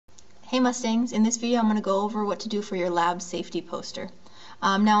Hey Mustangs, in this video I'm going to go over what to do for your lab safety poster.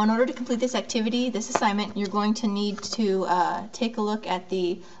 Now in order to complete this activity, this assignment, you're going to need to take a look at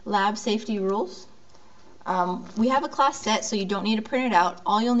the lab safety rules. We have a class set, so you don't need to print it out.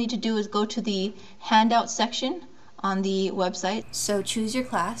 All you'll need to do is go to the handout section on the website. So choose your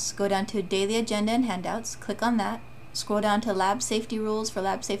class, go down to daily agenda and handouts, click on that, scroll down to lab safety rules for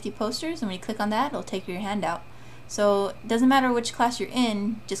lab safety posters, and when you click on that, it'll take you to your handout. So it doesn't matter which class you're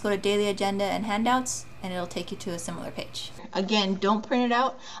in, just go to daily agenda and handouts and it'll take you to a similar page. Again, don't print it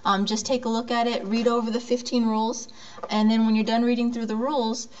out, just take a look at it, read over the 15 rules, and then when you're done reading through the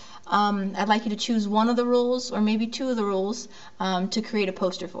rules, I'd like you to choose one of the rules or maybe two of the rules to create a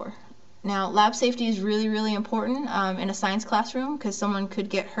poster for. Now, lab safety is really important in a science classroom because someone could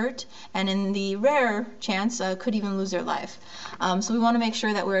get hurt, and in the rare chance could even lose their life. So we want to make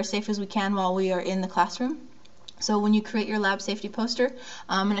sure that we're as safe as we can while we are in the classroom. So when you create your lab safety poster,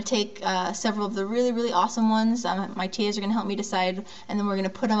 I'm going to take several of the really awesome ones. My TAs are going to help me decide, and then we're going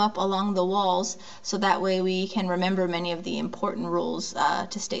to put them up along the walls so that way we can remember many of the important rules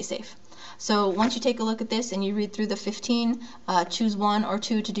to stay safe. So once you take a look at this and you read through the 15, choose one or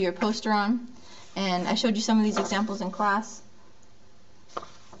two to do your poster on. And I showed you some of these examples in class.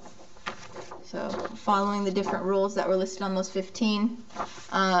 So following the different rules that were listed on those 15,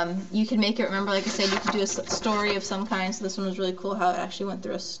 you can make it, remember, like I said, you could do a story of some kind. So this one was really cool how it actually went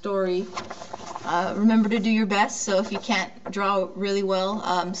through a story. Remember to do your best, so if you can't draw really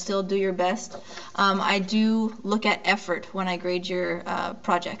well, still do your best. I do look at effort when I grade your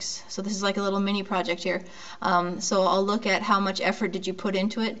projects. So this is like a little mini project here. So I'll look at how much effort did you put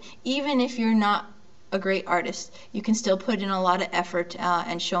into it. Even if you're not a great artist, you can still put in a lot of effort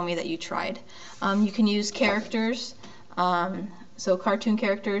and show me that you tried. You can use characters, so cartoon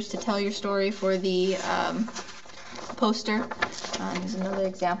characters, to tell your story for the poster. Here's another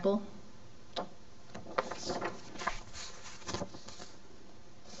example.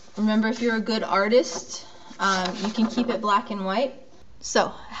 Remember, if you're a good artist, you can keep it black and white.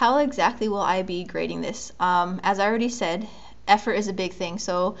 So how exactly will I be grading this? As I already said, effort is a big thing,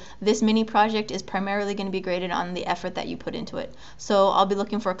 so this mini project is primarily going to be graded on the effort that you put into it. So I'll be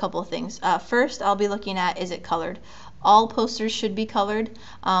looking for a couple of things. First, I'll be looking at, is it colored? All posters should be colored,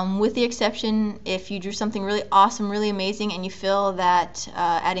 with the exception if you drew something really awesome, really amazing, and you feel that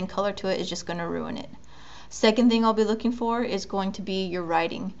adding color to it is just going to ruin it. Second thing I'll be looking for is going to be your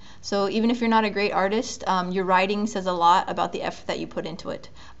writing. So even if you're not a great artist, your writing says a lot about the effort that you put into it.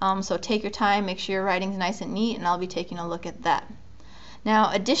 So take your time, make sure your writing's nice and neat, and I'll be taking a look at that.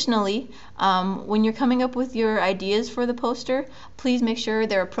 Now additionally, when you're coming up with your ideas for the poster, please make sure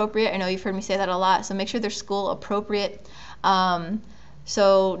they're appropriate. I know you've heard me say that a lot, so make sure they're school appropriate.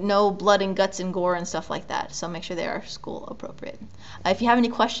 So no blood and guts and gore and stuff like that. So make sure they are school appropriate. If you have any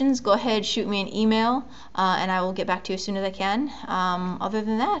questions, go ahead, shoot me an email, and I will get back to you as soon as I can. Other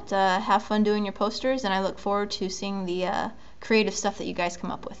than that, have fun doing your posters, and I look forward to seeing the creative stuff that you guys come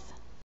up with.